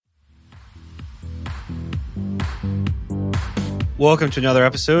Welcome to another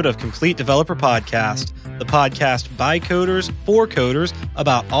episode of Complete Developer Podcast, the podcast by coders for coders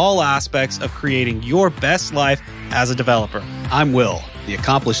about all aspects of creating your best life as a developer. I'm Will, the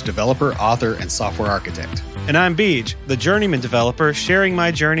accomplished developer, author, and software architect. And I'm Beej, the journeyman developer sharing my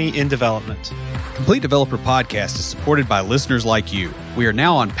journey in development. Complete Developer Podcast is supported by listeners like you. We are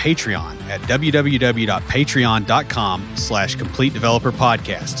now on Patreon at www.patreon.com/Complete Developer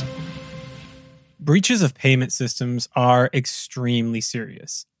Podcast. Breaches of payment systems are extremely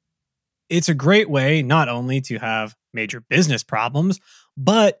serious. It's a great way not only to have major business problems,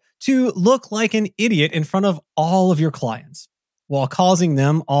 but to look like an idiot in front of all of your clients, while causing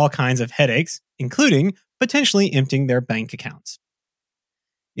them all kinds of headaches, including potentially emptying their bank accounts.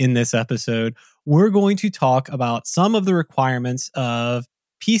 In this episode, we're going to talk about some of the requirements of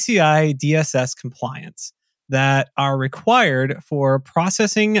PCI DSS compliance that are required for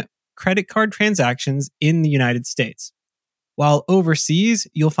processing credit card transactions in the United States. While overseas,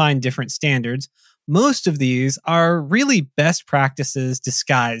 you'll find different standards. Most of these are really best practices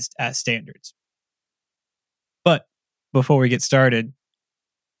disguised as standards. But before we get started,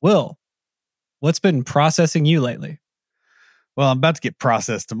 Will, what's been processing you lately? Well, I'm about to get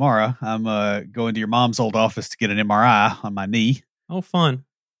processed tomorrow. I'm going to your mom's old office to get an MRI on my knee. Oh, fun.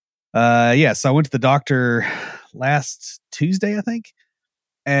 So I went to the doctor last Tuesday, I think.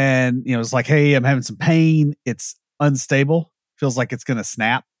 And, it's like, hey, I'm having some pain. It's unstable. Feels like it's going to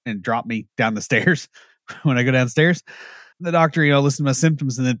snap and drop me down the stairs when I go downstairs. The doctor, listened to my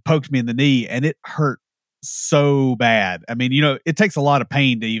symptoms and then poked me in the knee, and it hurt so bad. I mean, it takes a lot of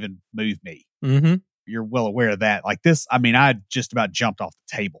pain to even move me. Mm-hmm. You're well aware of that. Like this, I just about jumped off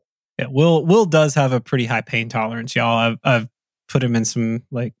the table. Yeah, Will does have a pretty high pain tolerance, y'all. I've put him in some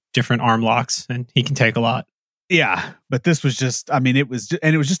different arm locks, and he can take a lot. Yeah, but this was just, it was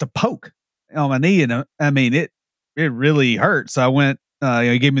just a poke on my knee, and it really hurt. So I went,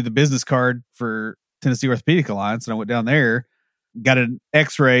 he gave me the business card for Tennessee Orthopedic Alliance, and I went down there, got an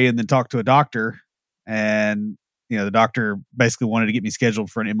X-ray, and then talked to a doctor, and the doctor basically wanted to get me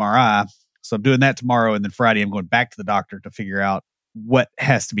scheduled for an MRI. So I'm doing that tomorrow, and then Friday I'm going back to the doctor to figure out what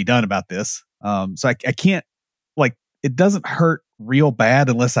has to be done about this. So I can't, it doesn't hurt real bad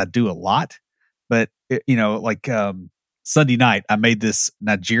unless I do a lot. But, Sunday night, I made this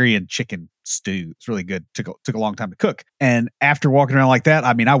Nigerian chicken stew. It's really good. Took a long time to cook. And after walking around like that,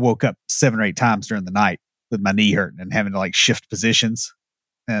 I woke up 7 or 8 times during the night with my knee hurting and having to shift positions.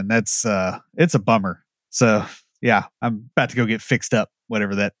 And that's, it's a bummer. So yeah, I'm about to go get fixed up,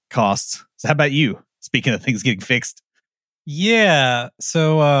 whatever that costs. So how about you? Speaking of things getting fixed. Yeah.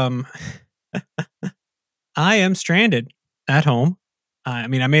 So, I am stranded at home. I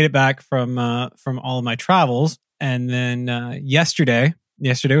made it back from all of my travels, and then yesterday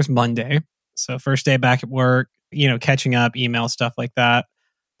was Monday, so first day back at work. Catching up, email stuff like that.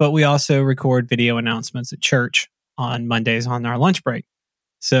 But we also record video announcements at church on Mondays on our lunch break.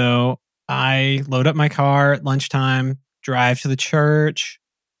 So I load up my car at lunchtime, drive to the church.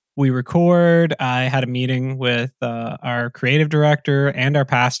 We record. I had a meeting with our creative director and our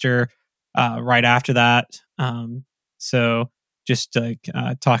pastor right after that. So just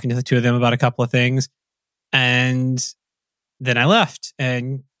talking to the two of them about a couple of things. And then I left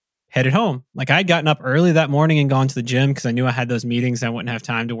and headed home. I'd gotten up early that morning and gone to the gym because I knew I had those meetings and I wouldn't have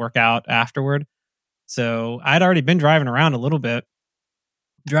time to work out afterward. So I'd already been driving around a little bit.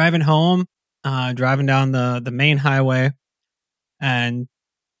 Driving home, driving down the main highway, and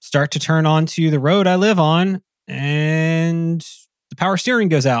start to turn onto the road I live on, and the power steering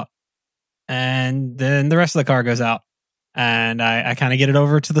goes out. And then the rest of the car goes out. And I kind of get it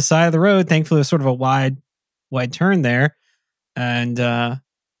over to the side of the road. Thankfully, it was sort of a wide turn there. And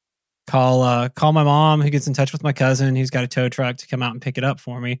call my mom, who gets in touch with my cousin, who's got a tow truck, to come out and pick it up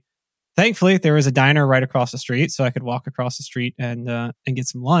for me. Thankfully, there was a diner right across the street, so I could walk across the street and get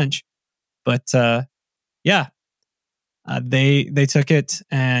some lunch. But they took it,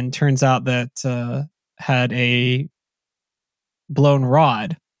 and turns out that had a blown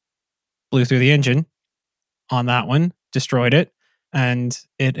rod, blew through the engine on that one. Destroyed it, and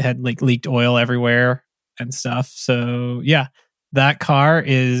it had leaked oil everywhere and stuff. So yeah, that car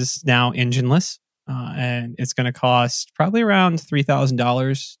is now engineless, and it's going to cost probably around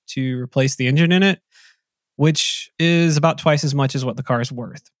 $3,000 to replace the engine in it, which is about twice as much as what the car is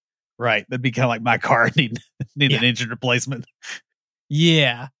worth. Right, that'd be kind of like my car need an engine replacement.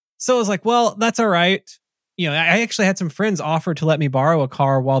 Yeah, so I was like, well, that's all right. I actually had some friends offer to let me borrow a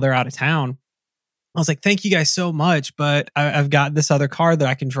car while they're out of town. I was like, thank you guys so much, but I've got this other car that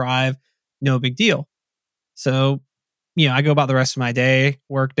I can drive. No big deal. So, I go about the rest of my day,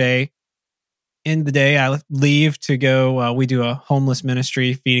 work day, end of the day, I leave to go. We do a homeless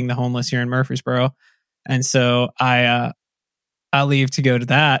ministry, feeding the homeless here in Murfreesboro, and so I leave to go to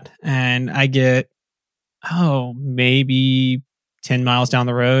that, and I get maybe 10 miles down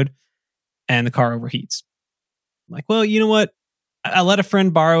the road, and the car overheats. I'm like, well, you know what? I let a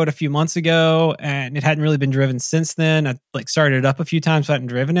friend borrow it a few months ago, and it hadn't really been driven since then. I started it up a few times, but I hadn't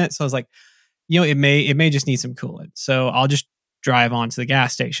driven it, so I was like, it may just need some coolant. So I'll just drive on to the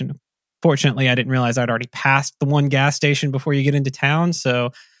gas station. Fortunately, I didn't realize I'd already passed the one gas station before you get into town.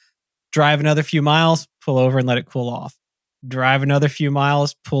 So drive another few miles, pull over and let it cool off. Drive another few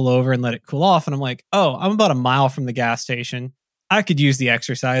miles, pull over and let it cool off. And I'm like, I'm about a mile from the gas station. I could use the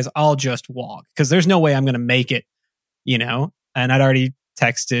exercise. I'll just walk because there's no way I'm going to make it, And I'd already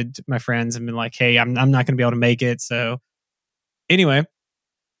texted my friends and been like, hey, I'm not going to be able to make it. So anyway,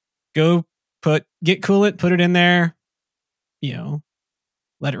 go get coolant, put it in there,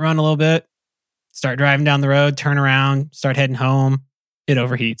 let it run a little bit, start driving down the road, turn around, start heading home. It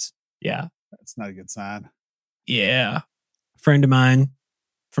overheats. Yeah. That's not a good sign. Yeah. A friend of mine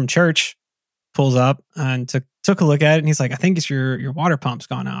from church pulls up and took a look at it, and he's like, I think it's your water pump's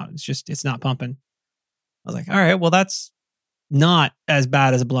gone out. It's not pumping. I was like, all right, well, that's not as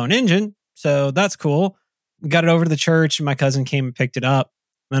bad as a blown engine. So that's cool. We got it over to the church, and my cousin came and picked it up.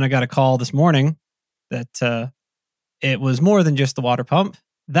 Then I got a call this morning that it was more than just the water pump.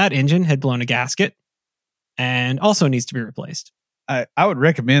 That engine had blown a gasket and also needs to be replaced. I would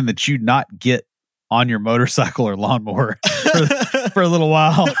recommend that you not get on your motorcycle or lawnmower for a little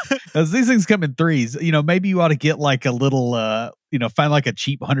while, because these things come in threes. Maybe you ought to get like a little, find like a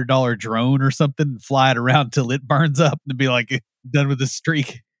cheap $100 drone or something and fly it around till it burns up and be like done with the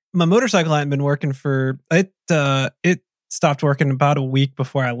streak. My motorcycle hadn't been working for it. It stopped working about a week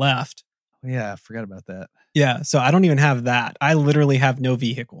before I left. Yeah, I forgot about that. Yeah, so I don't even have that. I literally have no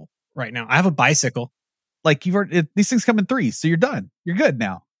vehicle right now. I have a bicycle. Like these things come in threes, so you're done. You're good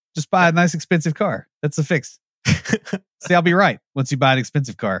now. Just buy a nice expensive car. That's the fix. See, I'll be right once you buy an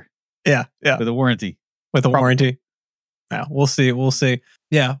expensive car. Yeah. With a warranty. Warranty. Yeah, we'll see.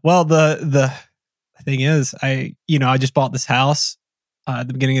 Yeah. Well, the thing is, I just bought this house at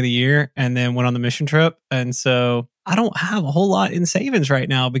the beginning of the year and then went on the mission trip, and so I don't have a whole lot in savings right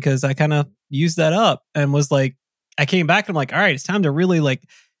now because I kind of used that up and was like, I came back and I'm like, all right, it's time to really like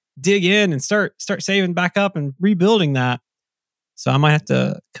dig in and start saving back up and rebuilding that. So I might have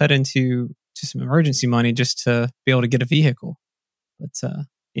to cut into some emergency money just to be able to get a vehicle. But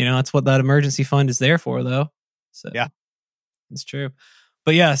that's what that emergency fund is there for, though. So yeah, it's true.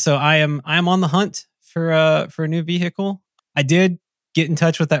 But yeah, so I am on the hunt for a new vehicle. I did get in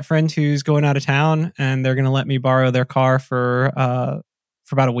touch with that friend who's going out of town, and they're going to let me borrow their car for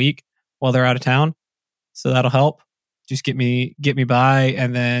about a week while they're out of town. So that'll help. Just get me by,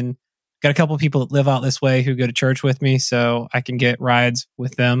 and then got a couple of people that live out this way who go to church with me, so I can get rides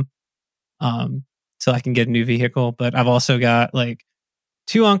with them till I can get a new vehicle. But I've also got like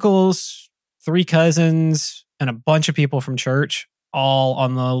 2 uncles, 3 cousins, and a bunch of people from church all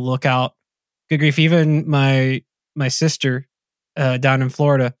on the lookout. Good grief, even my sister down in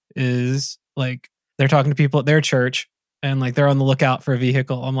Florida is like, they're talking to people at their church and like they're on the lookout for a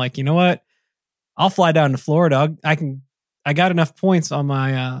vehicle. I'm like, you know what? I'll fly down to Florida. I got enough points on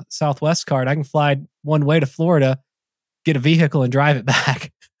my Southwest card. I can fly one way to Florida, get a vehicle, and drive it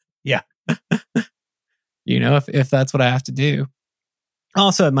back. Yeah. If that's what I have to do.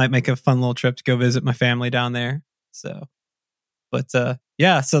 Also, it might make a fun little trip to go visit my family down there. So, but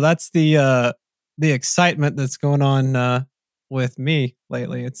yeah, so that's the excitement that's going on with me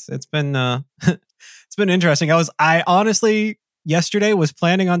lately. It's been it's been interesting. I honestly yesterday was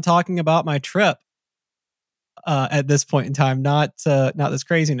planning on talking about my trip at this point in time, not this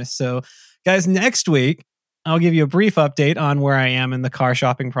craziness. So, guys, next week I'll give you a brief update on where I am in the car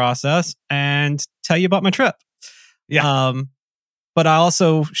shopping process and tell you about my trip. Yeah. But I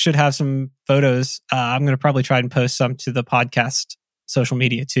also should have some photos. I'm going to probably try and post some to the podcast social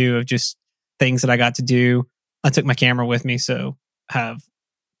media too, of just things that I got to do. I took my camera with me, so I have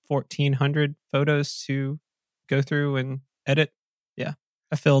 1,400 photos to go through and edit. Yeah.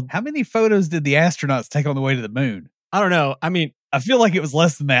 I filled. How many photos did the astronauts take on the way to the moon? I don't know. I mean, I feel like it was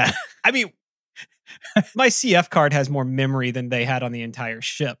less than that. I mean, my CF card has more memory than they had on the entire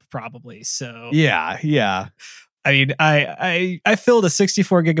ship, probably. So yeah. I mean, I filled a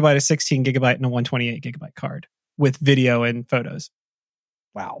 64 gigabyte, a 16 gigabyte, and a 128 gigabyte card with video and photos.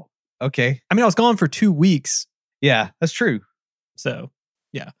 Wow. Okay. I mean, I was gone for 2 weeks. Yeah, that's true. So,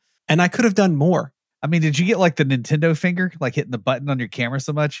 yeah. And I could have done more. I mean, did you get like the Nintendo finger, like hitting the button on your camera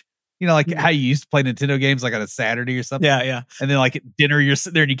so much? You know, like how you used to play Nintendo games like on a Saturday or something. Yeah. And then like at dinner, you're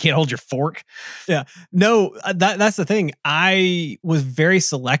sitting there and you can't hold your fork. Yeah. No, that's the thing. I was very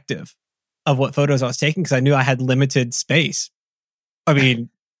selective of what photos I was taking because I knew I had limited space. I mean,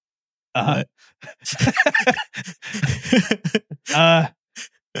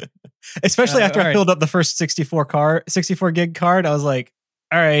 especially after I filled up the first 64 gig card, I was like,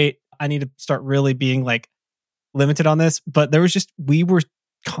 all right, I need to start really being like limited on this. But we were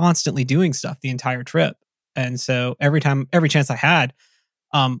constantly doing stuff the entire trip. And so every chance I had,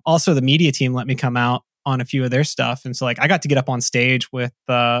 also the media team let me come out on a few of their stuff. And so like I got to get up on stage with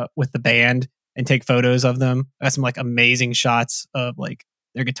the band and take photos of them. I got some like amazing shots of like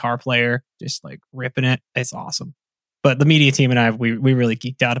their guitar player just like ripping it. It's awesome. But the media team and I, we really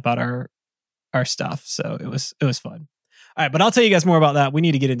geeked out about our stuff. So it was fun. All right, but I'll tell you guys more about that. We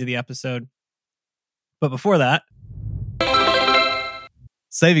need to get into the episode. But before that,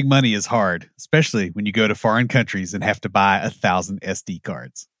 saving money is hard, especially when you go to foreign countries and have to buy 1,000 SD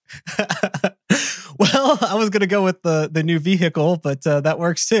cards. Well, I was going to go with the new vehicle, but that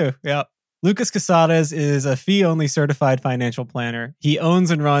works too. Yeah. Lucas Casadas is a fee-only certified financial planner. He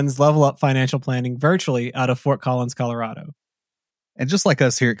owns and runs Level Up Financial Planning virtually out of Fort Collins, Colorado. And just like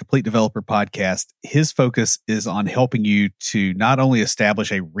us here at Complete Developer Podcast, his focus is on helping you to not only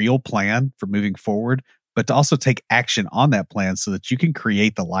establish a real plan for moving forward, but to also take action on that plan so that you can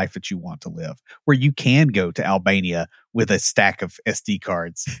create the life that you want to live, where you can go to Albania with a stack of SD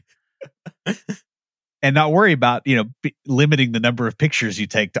cards and not worry about, limiting the number of pictures you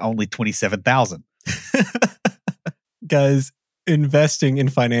take to only 27,000. Guys, investing in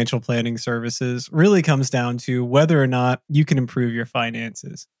financial planning services really comes down to whether or not you can improve your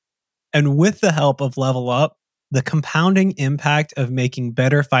finances. And with the help of Level Up, the compounding impact of making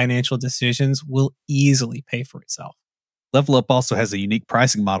better financial decisions will easily pay for itself. Level Up also has a unique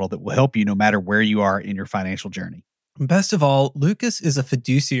pricing model that will help you no matter where you are in your financial journey. Best of all, Lucas is a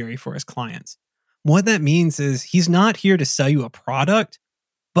fiduciary for his clients. What that means is he's not here to sell you a product,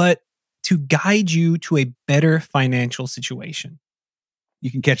 but to guide you to a better financial situation.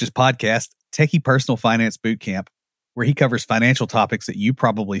 You can catch his podcast, Techie Personal Finance Bootcamp, where he covers financial topics that you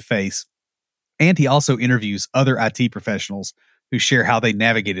probably face. And he also interviews other IT professionals who share how they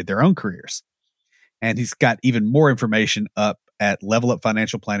navigated their own careers. And he's got even more information up at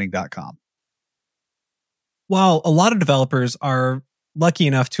levelupfinancialplanning.com. While a lot of developers are lucky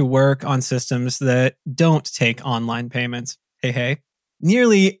enough to work on systems that don't take online payments,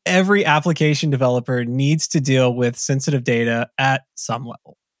 nearly every application developer needs to deal with sensitive data at some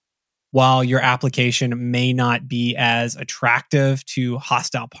level. While your application may not be as attractive to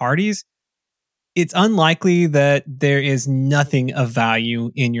hostile parties, it's unlikely that there is nothing of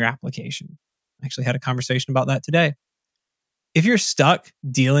value in your application. I actually had a conversation about that today. If you're stuck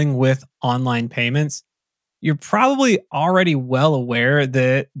dealing with online payments, you're probably already well aware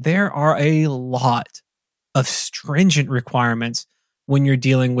that there are a lot of stringent requirements when you're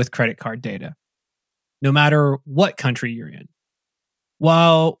dealing with credit card data, no matter what country you're in.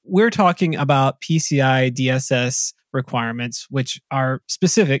 While we're talking about PCI DSS requirements, which are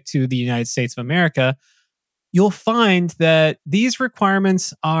specific to the United States of America, you'll find that these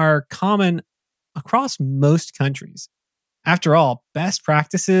requirements are common across most countries. After all, best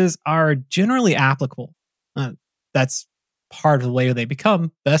practices are generally applicable. That's part of the way they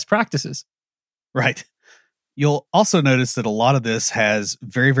become best practices. Right. You'll also notice that a lot of this has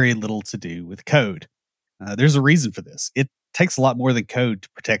very, very little to do with code. There's a reason for this. It takes a lot more than code to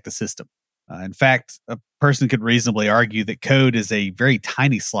protect the system. In fact, a person could reasonably argue that code is a very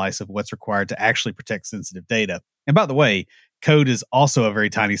tiny slice of what's required to actually protect sensitive data. And by the way, code is also a very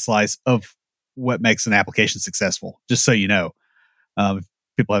tiny slice of what makes an application successful, just so you know. If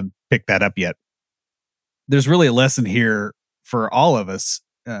people haven't picked that up yet. There's really a lesson here for all of us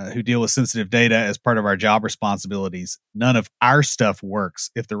who deal with sensitive data as part of our job responsibilities. None of our stuff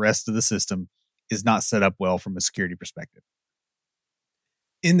works if the rest of the system is not set up well from a security perspective.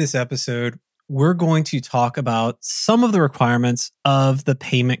 In this episode, we're going to talk about some of the requirements of the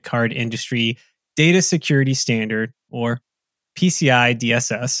payment card industry data security standard, or PCI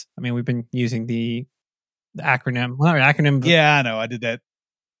DSS. I mean, we've been using the acronym. Well, not acronym. Yeah, I know. I did that.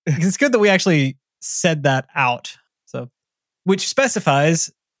 It's good that we actually said that out. So, which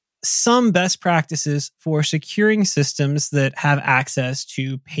specifies some best practices for securing systems that have access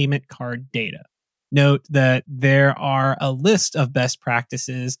to payment card data. Note that there are a list of best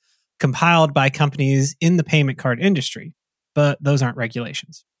practices compiled by companies in the payment card industry, but those aren't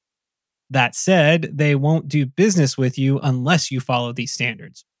regulations. That said, they won't do business with you unless you follow these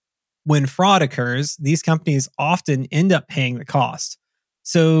standards. When fraud occurs, these companies often end up paying the cost.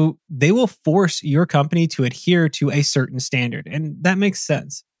 So they will force your company to adhere to a certain standard. And that makes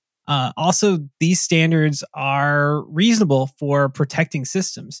sense. Also, these standards are reasonable for protecting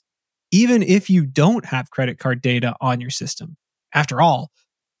systems, even if you don't have credit card data on your system. After all,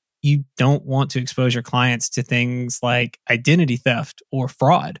 you don't want to expose your clients to things like identity theft or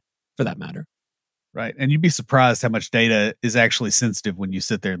fraud, for that matter. Right. And you'd be surprised how much data is actually sensitive when you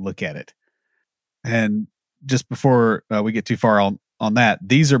sit there and look at it. And just before we get too far on that,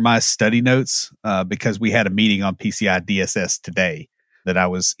 these are my study notes because we had a meeting on PCI DSS today that I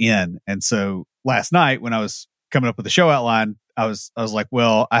was in. And so last night when I was coming up with the show outline, I was like,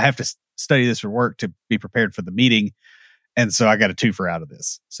 well, I have to study this for work to be prepared for the meeting. And so I got a twofer out of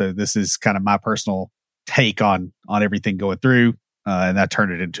this. So this is kind of my personal take on everything going through. And I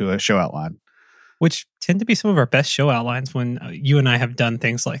turned it into a show outline. Which tend to be some of our best show outlines when you and I have done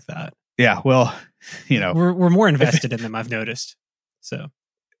things like that. Yeah, well, we're more invested in them, I've noticed. So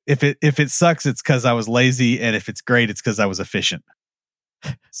if it sucks, it's because I was lazy, and if it's great, it's because I was efficient.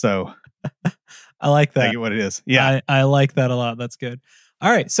 So I like that. I get what it is. Yeah, I like that a lot. That's good.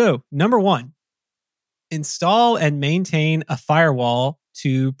 All right. So number 1, install and maintain a firewall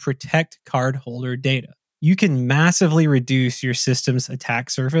to protect cardholder data. You can massively reduce your system's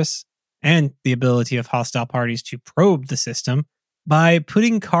attack surface and the ability of hostile parties to probe the system by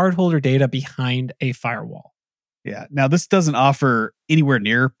putting cardholder data behind a firewall. Yeah. Now, this doesn't offer anywhere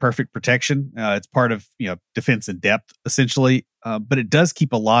near perfect protection. It's part of defense in depth, essentially, but it does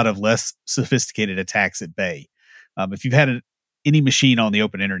keep a lot of less sophisticated attacks at bay. If you've had any machine on the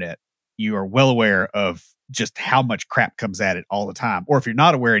open internet, you are well aware of just how much crap comes at it all the time. Or if you're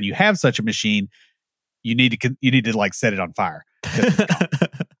not aware and you have such a machine, you need to like set it on fire.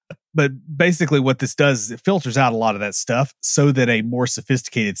 But basically what this does is it filters out a lot of that stuff so that a more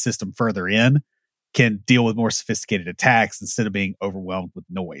sophisticated system further in can deal with more sophisticated attacks instead of being overwhelmed with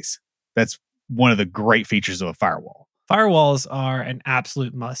noise. That's one of the great features of a firewall. Firewalls are an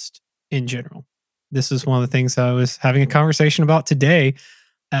absolute must in general. This is one of the things I was having a conversation about today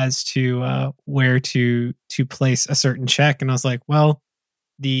as to where to place a certain check. And I was like, well,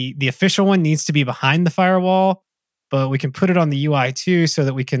 the official one needs to be behind the firewall, but we can put it on the UI too so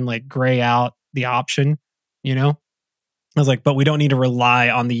that we can like gray out the option, I was like, but we don't need to rely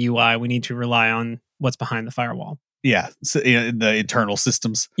on the UI. We need to rely on what's behind the firewall. Yeah. So, in the internal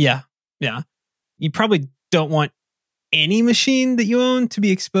systems. Yeah. Yeah. You probably don't want any machine that you own to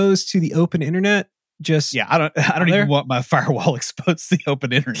be exposed to the open internet. I don't even want my firewall exposed to the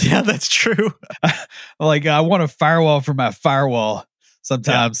open internet. Yeah, that's true. Like I want a firewall for my firewall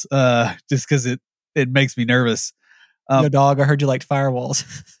sometimes, just because it makes me nervous. Yo, dog, I heard you liked firewalls.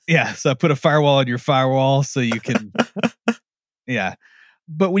 Yeah, so I put a firewall on your firewall so you can. Yeah,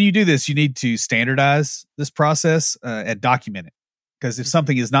 but when you do this, you need to standardize this process and document it. Because if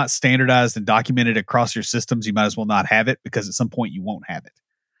something is not standardized and documented across your systems, you might as well not have it because at some point you won't have it.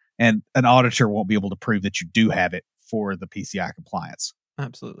 And an auditor won't be able to prove that you do have it for the PCI compliance.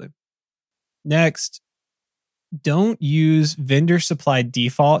 Absolutely. Next, don't use vendor supplied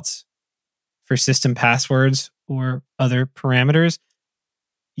defaults for system passwords or other parameters.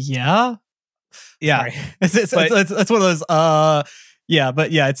 Yeah. It's one of those.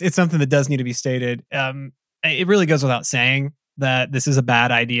 It's something that does need to be stated. It really goes without saying that this is a bad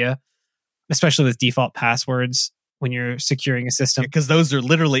idea, especially with default passwords when you're securing a system, because those are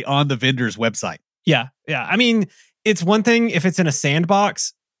literally on the vendor's website. Yeah. I mean, it's one thing if it's in a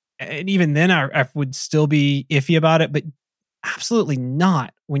sandbox, and even then I would still be iffy about it, but absolutely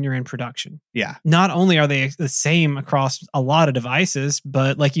not when you're in production. Yeah. Not only are they the same across a lot of devices,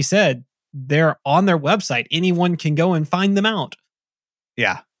 but like you said, they're on their website. Anyone can go and find them out.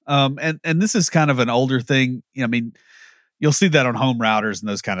 Yeah. And this is kind of an older thing. I mean, you'll see that on home routers and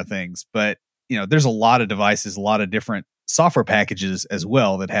those kind of things, but there's a lot of devices, a lot of different software packages as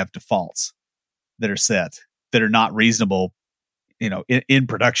well that have defaults that are set that are not reasonable, in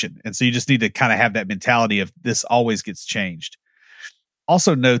production. And so you just need to kind of have that mentality of this always gets changed.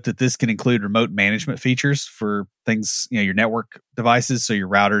 Also note that this can include remote management features for things, your network devices. So your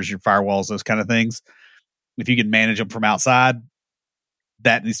routers, your firewalls, those kind of things. If you can manage them from outside,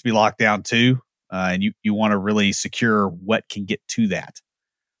 that needs to be locked down too. And you want to really secure what can get to that.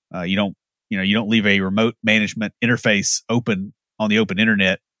 You don't leave a remote management interface open on the open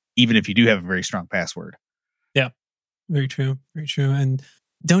internet, even if you do have a very strong password. Yeah, very true. Very true. And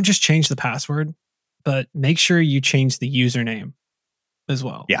don't just change the password, but make sure you change the username as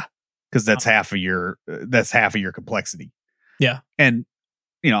well. Yeah. Because that's half of your complexity. Yeah. And,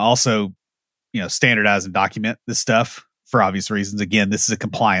 also, standardize and document this stuff for obvious reasons. Again, this is a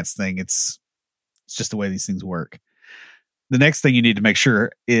compliance thing. It's just the way these things work. the next thing you need to make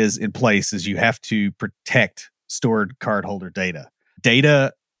sure is in place is you have to protect stored cardholder data.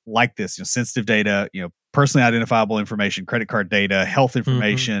 Data like this, sensitive data, personally identifiable information, credit card data, health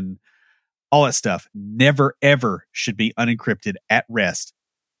information, all that stuff never, ever should be unencrypted at rest,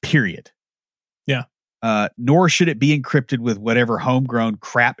 period. Yeah. Nor should it be encrypted with whatever homegrown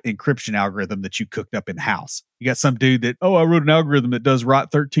crap encryption algorithm that you cooked up in house. You got some dude that, I wrote an algorithm that does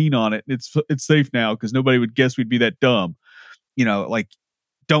ROT 13 on it. It's safe now because nobody would guess we'd be that dumb.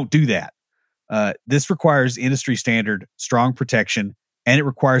 Don't do that. This requires industry standard, strong protection, and it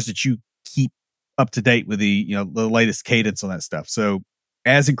requires that you keep up to date with the latest cadence on that stuff. So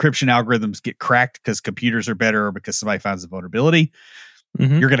as encryption algorithms get cracked because computers are better or because somebody finds a vulnerability,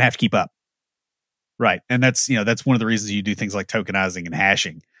 you're going to have to keep up. Right. And that's one of the reasons you do things like tokenizing and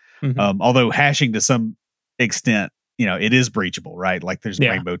hashing. Although hashing to some extent, it is breachable, right? Like there's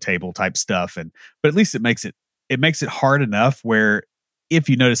rainbow table type stuff. But at least it makes it hard enough where if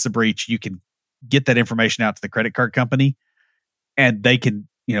you notice a breach, you can get that information out to the credit card company and they can,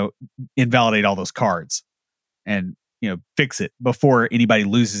 invalidate all those cards and, fix it before anybody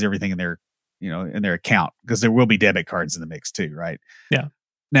loses everything in their, in their account, because there will be debit cards in the mix too, right? Yeah.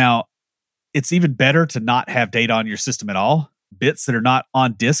 Now, it's even better to not have data on your system at all. Bits that are not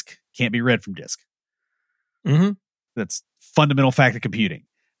on disk can't be read from disk. That's fundamental fact of computing.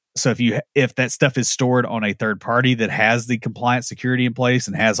 So if that stuff is stored on a third party that has the compliant security in place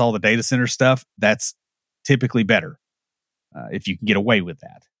and has all the data center stuff, that's typically better if you can get away with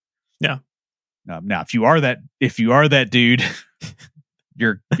that. Yeah. Now, if you are that dude,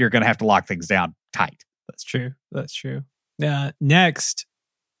 you're going to have to lock things down tight. That's true. Next,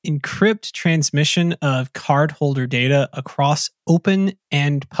 encrypt transmission of cardholder data across open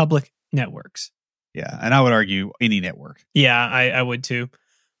and public networks. Yeah, and I would argue any network. Yeah, I would too.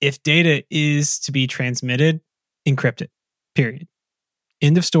 If data is to be transmitted, encrypt it. Period.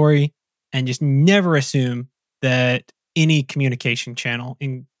 End of story. And just never assume that any communication channel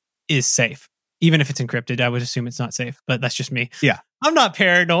is safe. Even if it's encrypted, I would assume it's not safe. But that's just me. Yeah. I'm not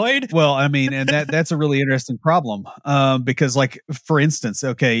paranoid. Well, I mean, and that's a really interesting problem because, like, for instance,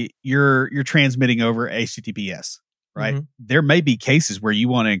 okay, you're transmitting over HTTPS, right? There may be cases where you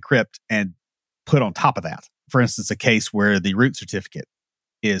want to encrypt and put on top of that. For instance, a case where the root certificate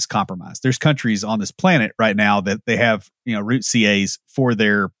is compromised. There's countries on this planet right now that they have root CAs for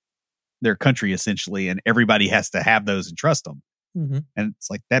their country essentially, and everybody has to have those and trust them. And it's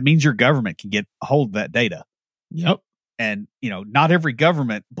like that means your government can get a hold of that data. Yep. And, not every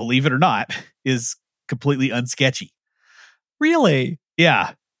government, believe it or not, is completely unsketchy. Really?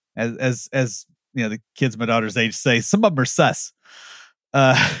 Yeah. As the kids my daughter's age say, some of them are sus.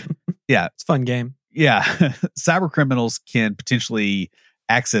 Yeah. It's a fun game. Yeah. Cyber criminals can potentially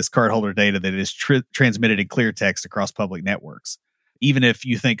access cardholder data that is transmitted in clear text across public networks. Even if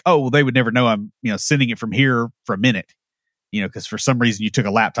you think, they would never know I'm, sending it from here for a minute, because for some reason you took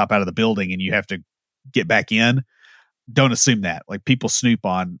a laptop out of the building and you have to get back in. Don't assume that. Like, people snoop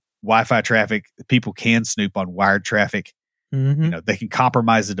on Wi-Fi traffic. People can snoop on wired traffic. They can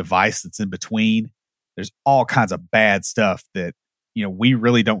compromise the device that's in between. There's all kinds of bad stuff that, we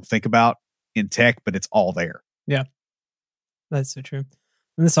really don't think about in tech, but it's all there. Yeah, that's so true.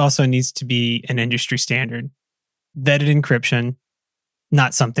 And this also needs to be an industry standard. Vetted encryption,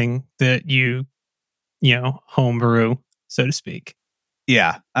 not something that you homebrew, so to speak.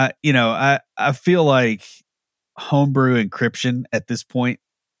 Yeah. I feel like homebrew encryption at this point,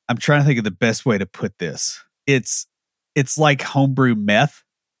 I'm trying to think of the best way to put this. It's like homebrew meth.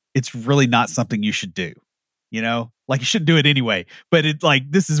 It's really not something you should do. Like, you shouldn't do it anyway, but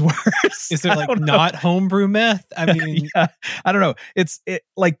this is worse. Is there not homebrew meth? I mean, yeah, I don't know.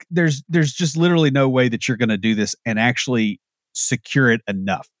 There's just literally no way that you're going to do this and actually secure it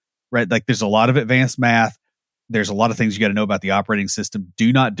enough, right? Like, there's a lot of advanced math. There's a lot of things you got to know about the operating system.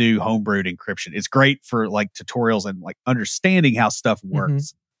 Do not do homebrewed encryption. It's great for tutorials and understanding how stuff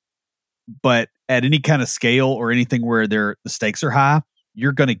works. But at any kind of scale or anything where the stakes are high,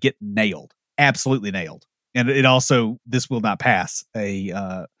 you're going to get nailed. Absolutely nailed. And it also, this will not pass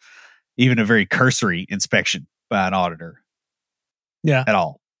even a very cursory inspection by an auditor. Yeah. At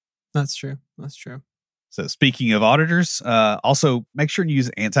all. That's true. So speaking of auditors, also make sure you use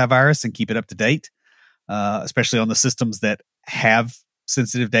antivirus and keep it up to date, especially on the systems that have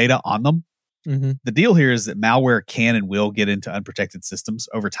sensitive data on them. The deal here is that malware can and will get into unprotected systems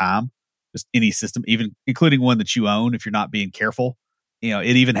over time. Just any system, even including one that you own, if you're not being careful.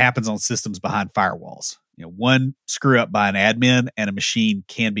 It even happens on systems behind firewalls. One screw up by an admin and a machine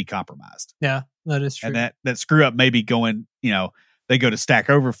can be compromised. Yeah, that is true. And that screw up may be going, they go to Stack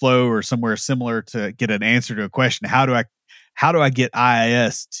Overflow or somewhere similar to get an answer to a question. How do how do I get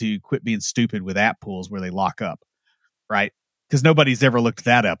IIS to quit being stupid with app pools where they lock up, right? Because nobody's ever looked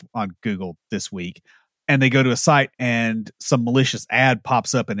that up on Google this week. And they go to a site and some malicious ad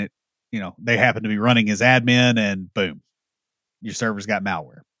pops up and it, they happen to be running as admin and boom, your server's got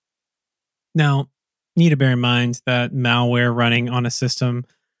malware. Now, you need to bear in mind that malware running on a system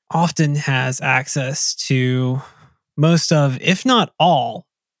often has access to most of, if not all,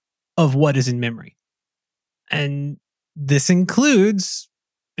 of what is in memory. And this includes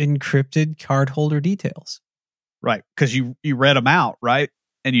encrypted cardholder details. Right. Because you read them out, right?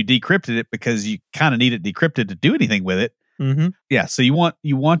 And you decrypted it because you kind of need it decrypted to do anything with it. Mm-hmm. Yeah. So you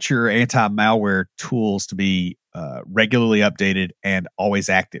want your anti-malware tools to be regularly updated and always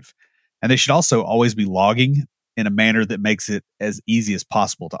active. And they should also always be logging in a manner that makes it as easy as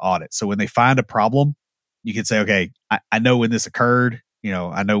possible to audit. So when they find a problem, you can say, okay, I know when this occurred.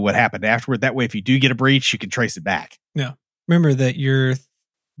 I know what happened afterward. That way, if you do get a breach, you can trace it back. Yeah. Remember that your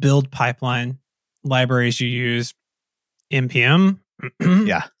build pipeline libraries you use, NPM,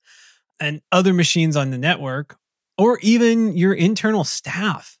 yeah, and other machines on the network, or even your internal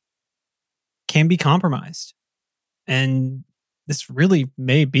staff can be compromised. And this really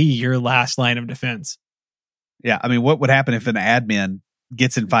may be your last line of defense. Yeah. I mean, what would happen if an admin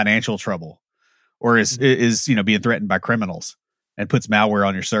gets in financial trouble or is being threatened by criminals and puts malware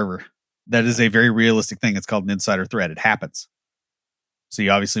on your server? That is a very realistic thing. It's called an insider threat. It happens. So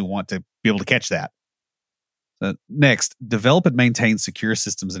you obviously want to be able to catch that. Next, develop and maintain secure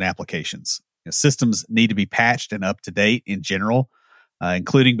systems and applications. Systems need to be patched and up to date in general,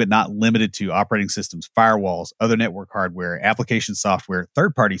 including but not limited to operating systems, firewalls, other network hardware, application software,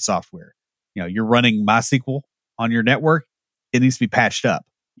 third-party software. You're running MySQL on your network. It needs to be patched up.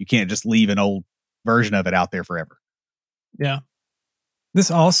 You can't just leave an old version of it out there forever. Yeah.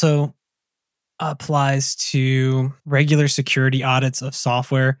 This also applies to regular security audits of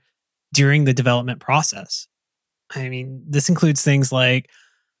software during the development process. I mean, this includes things like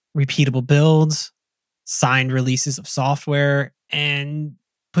repeatable builds, signed releases of software, and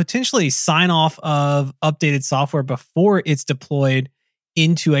potentially sign off of updated software before it's deployed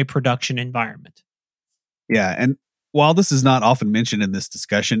into a production environment. Yeah. And while this is not often mentioned in this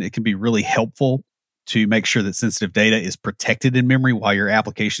discussion, it can be really helpful to make sure that sensitive data is protected in memory while your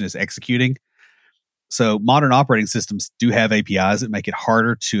application is executing. So modern operating systems do have APIs that make it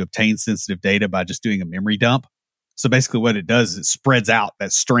harder to obtain sensitive data by just doing a memory dump. So basically what it does is it spreads out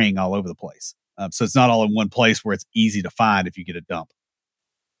that string all over the place. So it's not all in one place where it's easy to find if you get a dump.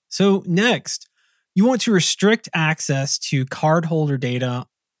 So next, you want to restrict access to cardholder data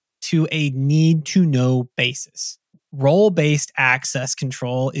to a need-to-know basis. Role-based access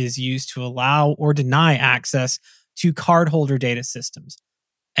control is used to allow or deny access to cardholder data systems.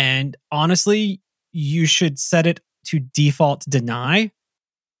 And honestly, you should set it to default deny.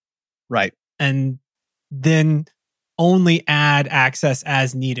 Right. And then only add access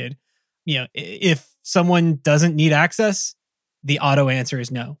as needed. If someone doesn't need access, the auto answer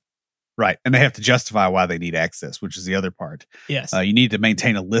is no. Right. And they have to justify why they need access, which is the other part. Yes. You need to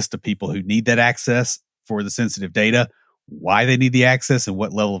maintain a list of people who need that access for the sensitive data, why they need the access, and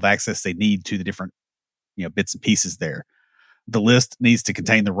what level of access they need to the different bits and pieces there. The list needs to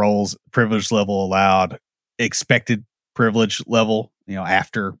contain the roles, privilege level allowed, expected privilege level,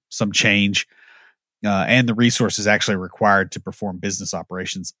 after some change, and the resources actually required to perform business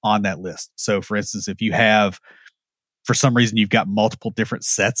operations on that list. So, for instance, if you have, for some reason, you've got multiple different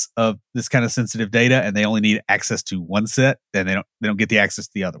sets of this kind of sensitive data, and they only need access to one set, then they don't get the access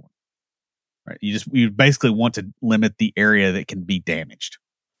to the other one. Right? You basically want to limit the area that can be damaged.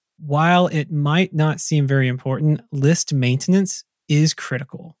 While it might not seem very important, list maintenance is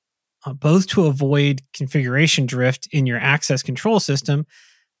critical, both to avoid configuration drift in your access control system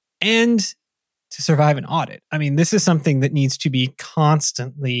and to survive an audit. I mean, this is something that needs to be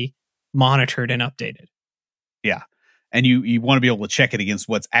constantly monitored and updated. Yeah. And you want to be able to check it against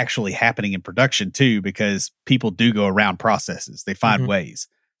what's actually happening in production too, because people do go around processes. They find ways.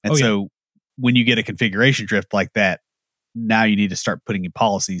 And so when you get a configuration drift like that, now you need to start putting in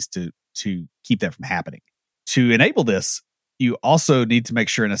policies to keep that from happening. To enable this, you also need to make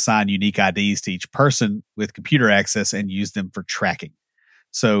sure and assign unique IDs to each person with computer access and use them for tracking.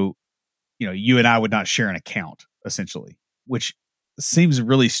 So, you and I would not share an account, essentially, which seems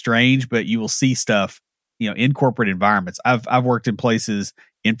really strange, but you will see stuff, in corporate environments. I've worked in places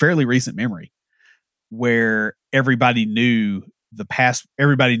in fairly recent memory where everybody knew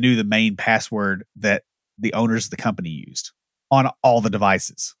the main password that the owners of the company used on all the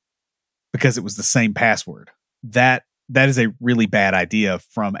devices because it was the same password. That that is a really bad idea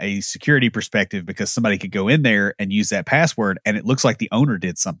from a security perspective, because somebody could go in there and use that password and it looks like the owner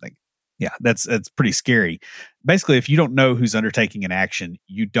did something. Yeah, that's pretty scary. Basically, if you don't know who's undertaking an action,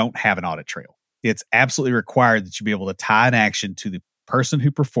 you don't have an audit trail. It's absolutely required that you be able to tie an action to the person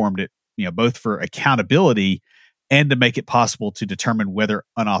who performed it, both for accountability and to make it possible to determine whether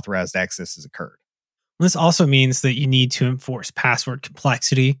unauthorized access has occurred. This also means that you need to enforce password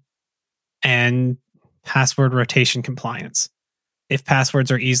complexity and password rotation compliance. If passwords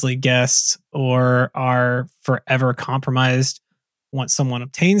are easily guessed or are forever compromised once someone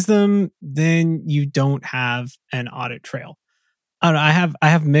obtains them, then you don't have an audit trail. I don't know, I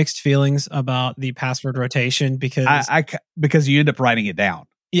have mixed feelings about the password rotation because because you end up writing it down.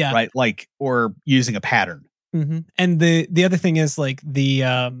 Yeah. Right. Like, or using a pattern. Mm-hmm. And the other thing is like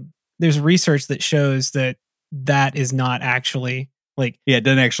there's research that shows that is not actually it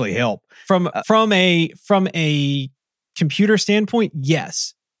doesn't actually help from a computer standpoint.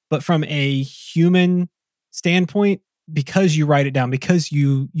 Yes. But from a human standpoint, because you write it down, because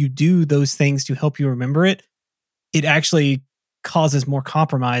you do those things to help you remember it, it actually causes more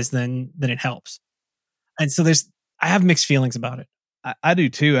compromise than it helps. And so I have mixed feelings about it. I do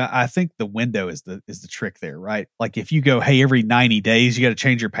too. I think the window is the trick there, right? Like if you go, hey, every 90 days you got to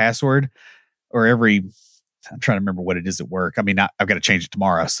change your password, or I'm trying to remember what it is at work. I mean, I've got to change it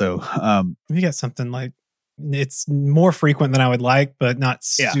tomorrow. So you got something like, it's more frequent than I would like, but not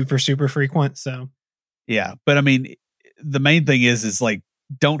super frequent. So yeah, but I mean, the main thing is like,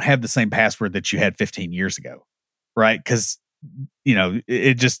 don't have the same password that you had 15 years ago, right? Because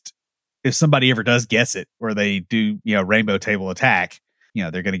it just, if somebody ever does guess it, or they do, rainbow table attack,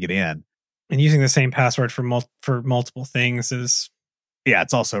 they're going to get in. And using the same password for multiple things is,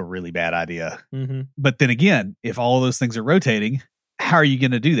 it's also a really bad idea. Mm-hmm. But then again, if all of those things are rotating, how are you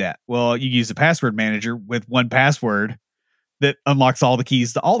going to do that? Well, you use a password manager with one password that unlocks all the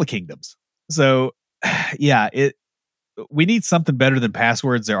keys to all the kingdoms. So we need something better than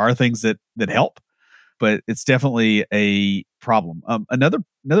passwords. There are things that help, but it's definitely a problem.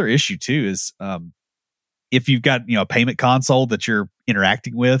 Another issue too is if you've got a payment console that you're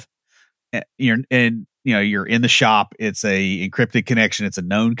interacting with, you're in the shop. It's a encrypted connection. It's a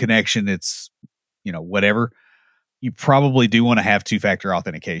known connection. It's whatever. You probably do want to have two-factor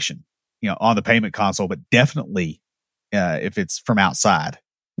authentication, on the payment console, but definitely if it's from outside,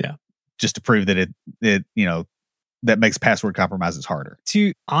 just to prove that it that makes password compromises harder.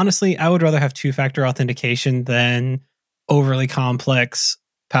 Honestly, I would rather have two-factor authentication than overly complex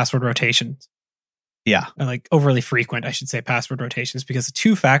password rotations. Yeah. Or like overly frequent, I should say, password rotations, because the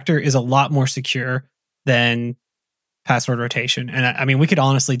two-factor is a lot more secure than password rotation. And I mean, we could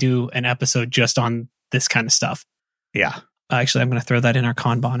honestly do an episode just on this kind of stuff. Yeah. Actually, I'm going to throw that in our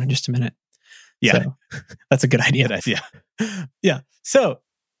Kanban in just a minute. Yeah. So, that's a good idea. Good idea. Yeah. So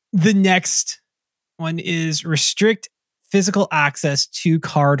the next one is restrict physical access to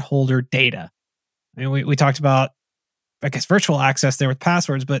cardholder data. I mean, we talked about, I guess, virtual access there with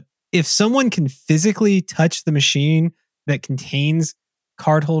passwords, but if someone can physically touch the machine that contains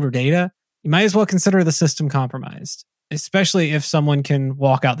cardholder data, you might as well consider the system compromised, especially if someone can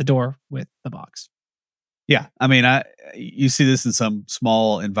walk out the door with the box. Yeah. I mean, you see this in some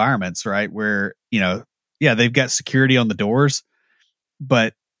small environments, right? Where, they've got security on the doors,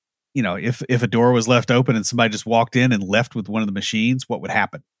 but if a door was left open and somebody just walked in and left with one of the machines, what would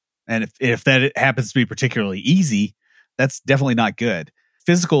happen? And if that happens to be particularly easy, that's definitely not good.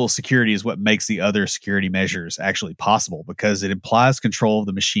 Physical security is what makes the other security measures actually possible, because it implies control of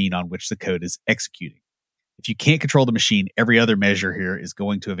the machine on which the code is executing. If you can't control the machine, every other measure here is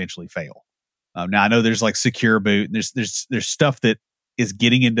going to eventually fail. Now I know there's like secure boot, and there's stuff that is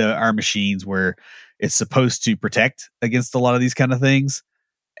getting into our machines where it's supposed to protect against a lot of these kind of things.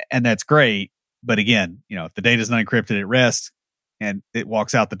 And that's great. But again, if the data is not encrypted at rest and it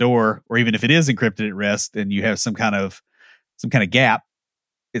walks out the door, or even if it is encrypted at rest and you have some kind of gap,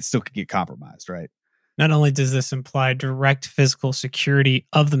 it still could get compromised, right? Not only does this imply direct physical security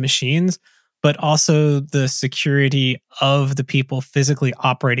of the machines, but also the security of the people physically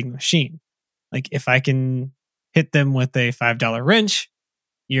operating the machine. Like if I can hit them with a $5 wrench,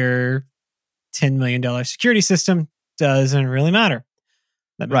 your $10 million security system doesn't really matter.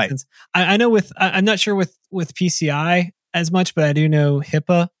 That makes sense. I know I'm not sure with PCI as much, but I do know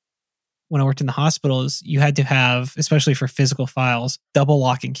HIPAA. When I worked in the hospitals, you had to have, especially for physical files, double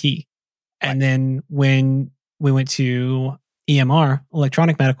lock and key. And then when we went to EMR,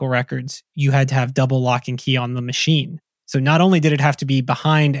 electronic medical records, you had to have double lock and key on the machine. So not only did it have to be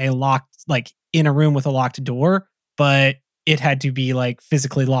behind a locked, like in a room with a locked door, but it had to be like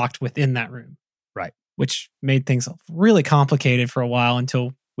physically locked within that room. Right. which made things really complicated for a while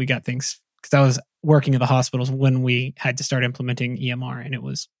until we got things, because I was working at the hospitals when we had to start implementing EMR, and it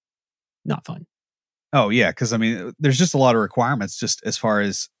was not fun. Oh, yeah. Because, I mean, there's just a lot of requirements just as far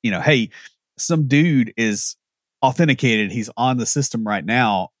as, hey, some dude is authenticated. He's on the system right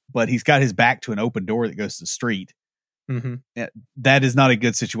now, but he's got his back to an open door that goes to the street. Mm-hmm. That is not a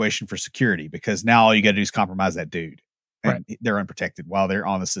good situation for security, because now all you got to do is compromise that dude, and they're unprotected while they're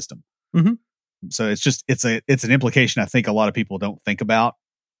on the system. Mm-hmm. So it's an implication I think a lot of people don't think about.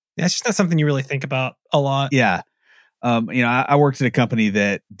 Yeah, it's just not something you really think about a lot. Yeah. I worked at a company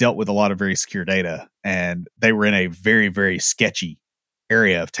that dealt with a lot of very secure data, and they were in a very, very sketchy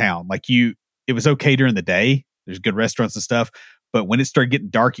area of town. Like it was okay during the day. There's good restaurants and stuff, but when it started getting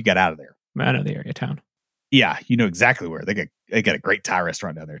dark, you got out of there. I know the area of town. Yeah, you know exactly where. They got a great Thai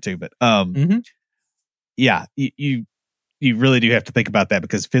restaurant down there too. But yeah, you really do have to think about that,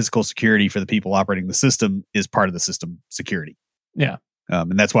 because physical security for the people operating the system is part of the system security. Yeah.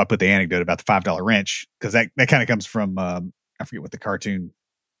 And that's why I put the anecdote about the $5 wrench, because that kind of comes from I forget what the cartoon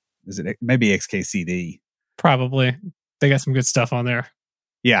is. It maybe XKCD. Probably. They got some good stuff on there.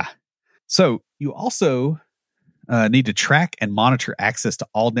 Yeah. So you also need to track and monitor access to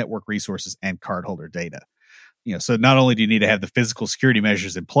all network resources and cardholder data. So not only do you need to have the physical security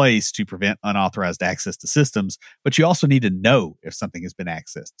measures in place to prevent unauthorized access to systems, but you also need to know if something has been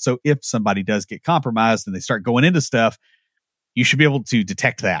accessed. So if somebody does get compromised and they start going into stuff, you should be able to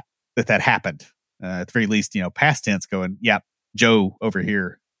detect that happened. At the very least, past tense going, yeah, Joe over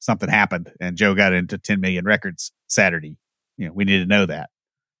here, something happened and Joe got into 10 million records Saturday. We need to know that.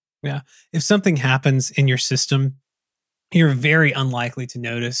 Yeah. If something happens in your system, you're very unlikely to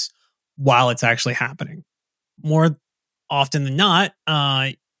notice while it's actually happening. More often than not,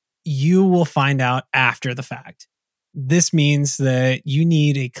 you will find out after the fact. This means that you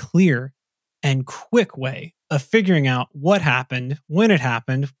need a clear and quick way of figuring out what happened, when it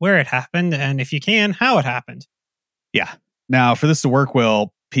happened, where it happened, and if you can, how it happened. Yeah. Now, for this to work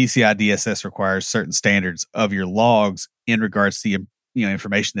well, PCI DSS requires certain standards of your logs in regards to the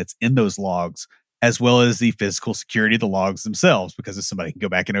information that's in those logs, as well as the physical security of the logs themselves. Because if somebody can go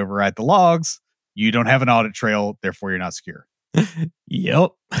back and overwrite the logs, you don't have an audit trail, therefore you're not secure.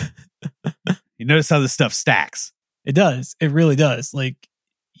 Yep. You notice how this stuff stacks. It does. It really does. Like,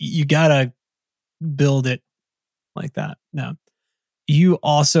 you gotta build it like that. No. You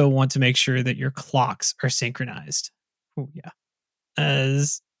also want to make sure that your clocks are synchronized. Oh, yeah.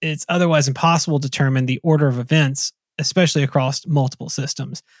 As it's otherwise impossible to determine the order of events, especially across multiple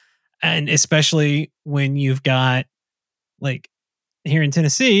systems. And especially when you've got, like, here in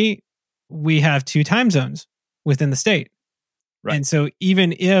Tennessee, we have 2 time zones within the state. Right. And so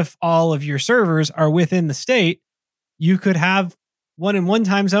even if all of your servers are within the state, you could have one in one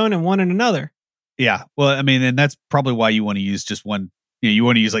time zone and one in another. Yeah. Well, I mean, and that's probably why you want to use just one, you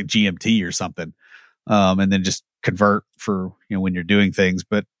want to use like GMT or something, and then just convert for, when you're doing things.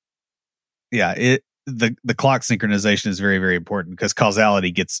 But yeah, the clock synchronization is very, very important, because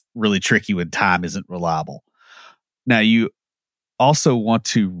causality gets really tricky when time isn't reliable. Now, you also want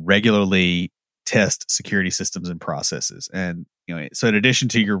to regularly test security systems and processes. And, so in addition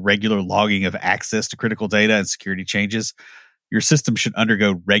to your regular logging of access to critical data and security changes, your system should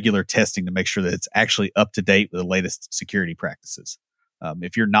undergo regular testing to make sure that it's actually up to date with the latest security practices.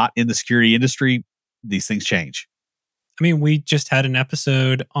 If you're not in the security industry, these things change. I mean, we just had an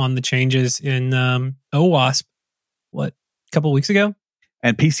episode on the changes in OWASP, a couple of weeks ago?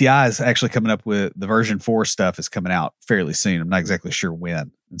 And PCI is actually coming up with the version 4 stuff is coming out fairly soon. I'm not exactly sure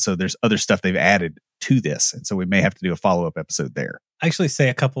when. And so there's other stuff they've added to this. And so we may have to do a follow-up episode there. I actually say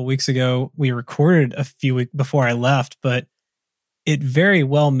a couple of weeks ago, we recorded a few weeks before I left, but it very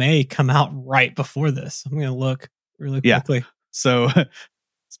well may come out right before this. I'm going to look really quickly. Yeah. So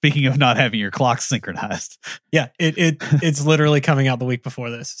speaking of not having your clock synchronized. Yeah, it's literally coming out the week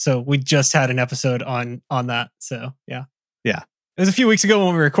before this. So we just had an episode on that. So yeah. Yeah. It was a few weeks ago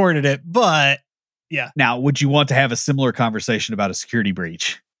when we recorded it, but yeah. Now, would you want to have a similar conversation about a security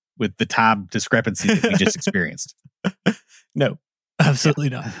breach with the time discrepancy that we just experienced? No, absolutely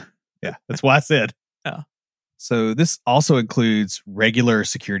not. Yeah, that's why I said. Yeah. So this also includes regular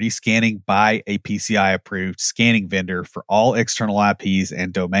security scanning by a PCI approved scanning vendor for all external IPs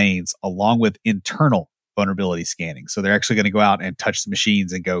and domains, along with internal vulnerability scanning. So they're actually going to go out and touch the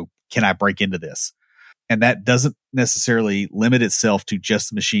machines and go, can I break into this? And that doesn't necessarily limit itself to just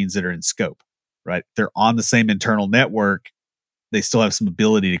the machines that are in scope, right? They're on the same internal network. They still have some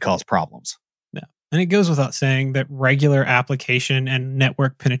ability to cause problems. Yeah. And it goes without saying that regular application and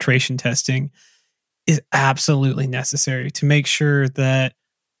network penetration testing is absolutely necessary to make sure that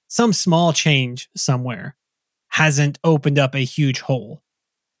some small change somewhere hasn't opened up a huge hole.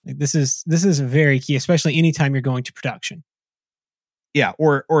 Like this is very key, especially anytime you're going to production. Yeah,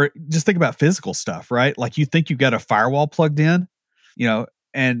 or just think about physical stuff, right? Like you think you've got a firewall plugged in,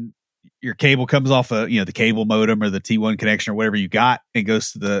 and your cable comes off the cable modem or the T1 connection or whatever you got, and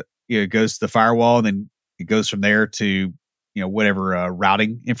goes to the firewall, and then it goes from there to whatever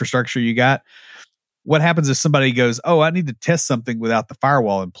routing infrastructure you got. What happens if somebody goes, "Oh, I need to test something without the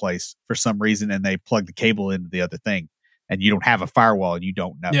firewall in place for some reason," and they plug the cable into the other thing, and you don't have a firewall and you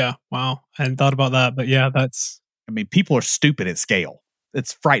don't know? Yeah, wow, I hadn't thought about that, but yeah, that's. I mean, people are stupid at scale.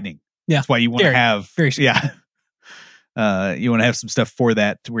 It's frightening. Yeah, that's why you want to have very scary. You want to have some stuff for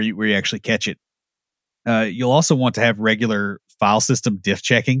that to where you actually catch it. You'll also want to have regular file system diff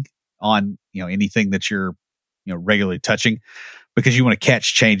checking on anything that you're regularly touching, because you want to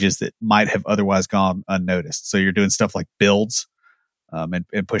catch changes that might have otherwise gone unnoticed. So you're doing stuff like builds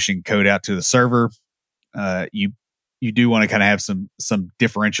and pushing code out to the server. You do want to kind of have some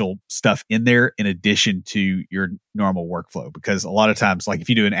differential stuff in there in addition to your normal workflow, because a lot of times, like if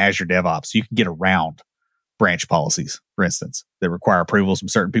you do an Azure DevOps, you can get around branch policies, for instance, that require approvals from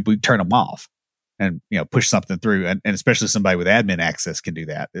certain people. You turn them off and push something through, and especially somebody with admin access can do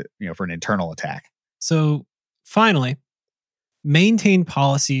that for an internal attack. So finally, maintain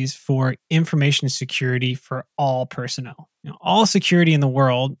policies for information security for all personnel. All security in the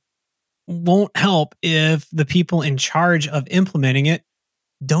world won't help if the people in charge of implementing it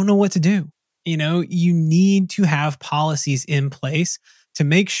don't know what to do. You need to have policies in place to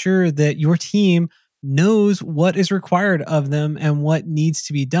make sure that your team knows what is required of them and what needs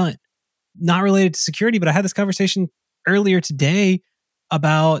to be done. Not related to security, but I had this conversation earlier today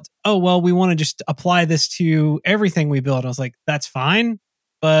about, we want to just apply this to everything we build. I was like, that's fine,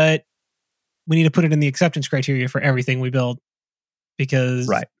 but we need to put it in the acceptance criteria for everything we build, because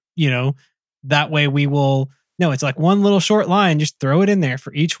right. That way we will know it's like one little short line, just throw it in there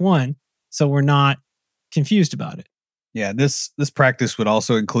for each one, so we're not confused about it. Yeah, this practice would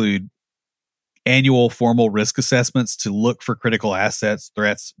also include annual formal risk assessments to look for critical assets,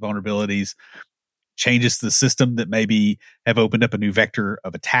 threats, vulnerabilities, changes to the system that maybe have opened up a new vector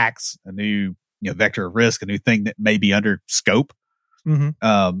of attacks, a new vector of risk, a new thing that may be under scope.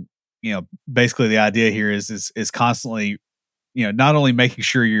 Mm-hmm. Basically the idea here is constantly not only making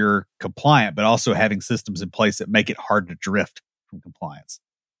sure you're compliant, but also having systems in place that make it hard to drift from compliance.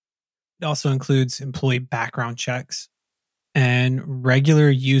 It also includes employee background checks and regular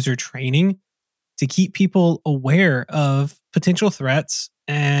user training to keep people aware of potential threats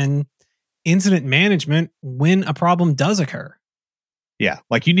and incident management when a problem does occur. Yeah,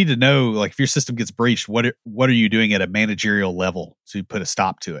 like you need to know, like if your system gets breached, what are you doing at a managerial level to put a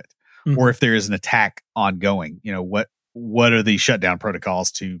stop to it? Mm-hmm. Or if there is an attack ongoing, what are the shutdown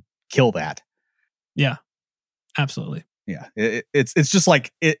protocols to kill that? Yeah, absolutely. Yeah, it's just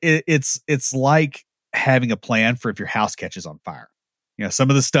like it's like having a plan for if your house catches on fire.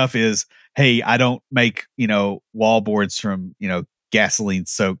 Some of the stuff is, hey, I don't make wall boards from gasoline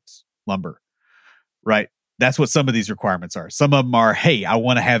soaked lumber, right? That's what some of these requirements are. Some of them are, hey, I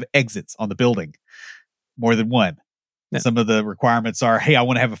want to have exits on the building, more than one. Yeah. Some of the requirements are, hey, I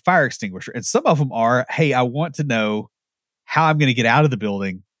want to have a fire extinguisher, and some of them are, hey, I want to know how I'm going to get out of the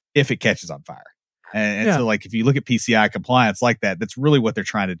building if it catches on fire. And so like, if you look at PCI compliance like that, that's really what they're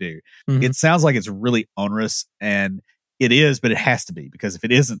trying to do. Mm-hmm. It sounds like it's really onerous, and it is, but it has to be, because if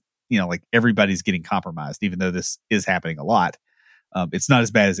it isn't, like everybody's getting compromised, even though this is happening a lot. It's not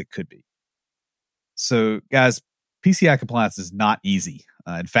as bad as it could be. So guys, PCI compliance is not easy.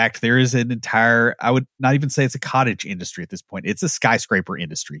 In fact, there is an entire, I would not even say it's a cottage industry at this point. It's a skyscraper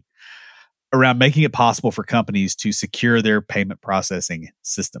industry around making it possible for companies to secure their payment processing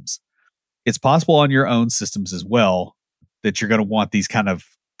systems. It's possible on your own systems as well that you're going to want these kind of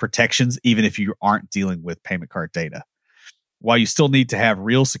protections, even if you aren't dealing with payment card data. While you still need to have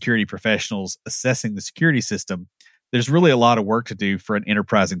real security professionals assessing the security system, there's really a lot of work to do for an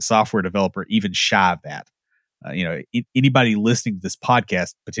enterprising software developer, even shy of that. Anybody listening to this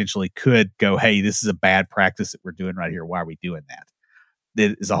podcast potentially could go, hey, this is a bad practice that we're doing right here. Why are we doing that?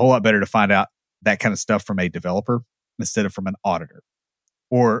 It is a whole lot better to find out that kind of stuff from a developer instead of from an auditor,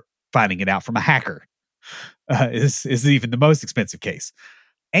 or finding it out from a hacker is even the most expensive case.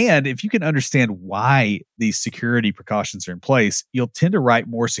 And if you can understand why these security precautions are in place, you'll tend to write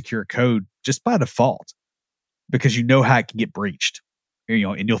more secure code just by default, because you know how it can get breached. And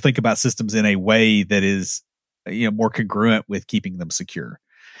you'll think about systems in a way that is more congruent with keeping them secure.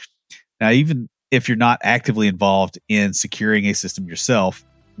 Now, even if you're not actively involved in securing a system yourself,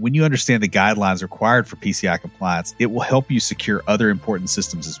 When you understand the guidelines required for PCI compliance, it will help you secure other important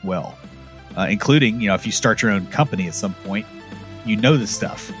systems as well, including, if you start your own company at some point, this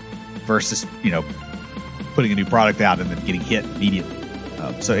stuff versus, putting a new product out and then getting hit immediately.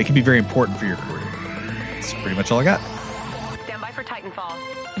 So it can be very important for your career. That's pretty much all I got. Stand by for Titanfall.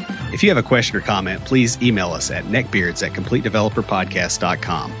 If you have a question or comment, please email us at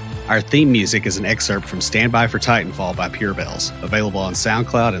neckbeards@CompleteDeveloperPodcast.com. Our theme music is an excerpt from Stand By for Titanfall by Pure Bells, available on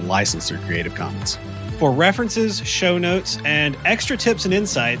SoundCloud and licensed through Creative Commons. For references, show notes, and extra tips and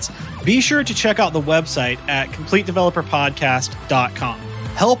insights, be sure to check out the website at CompleteDeveloperPodcast.com.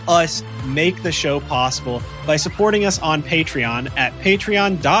 Help us make the show possible by supporting us on Patreon at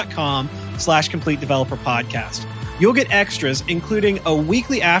patreon.com/CompleteDeveloperPodcast. You'll get extras, including a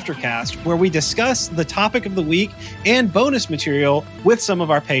weekly aftercast where we discuss the topic of the week and bonus material with some of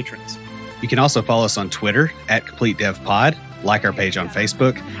our patrons. You can also follow us on Twitter at CompleteDevPod, like our page on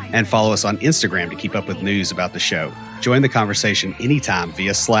Facebook, and follow us on Instagram to keep up with news about the show. Join the conversation anytime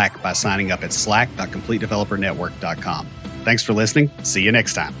via Slack by signing up at slack.CompleteDeveloperNetwork.com. Thanks for listening. See you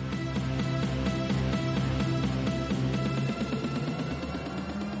next time.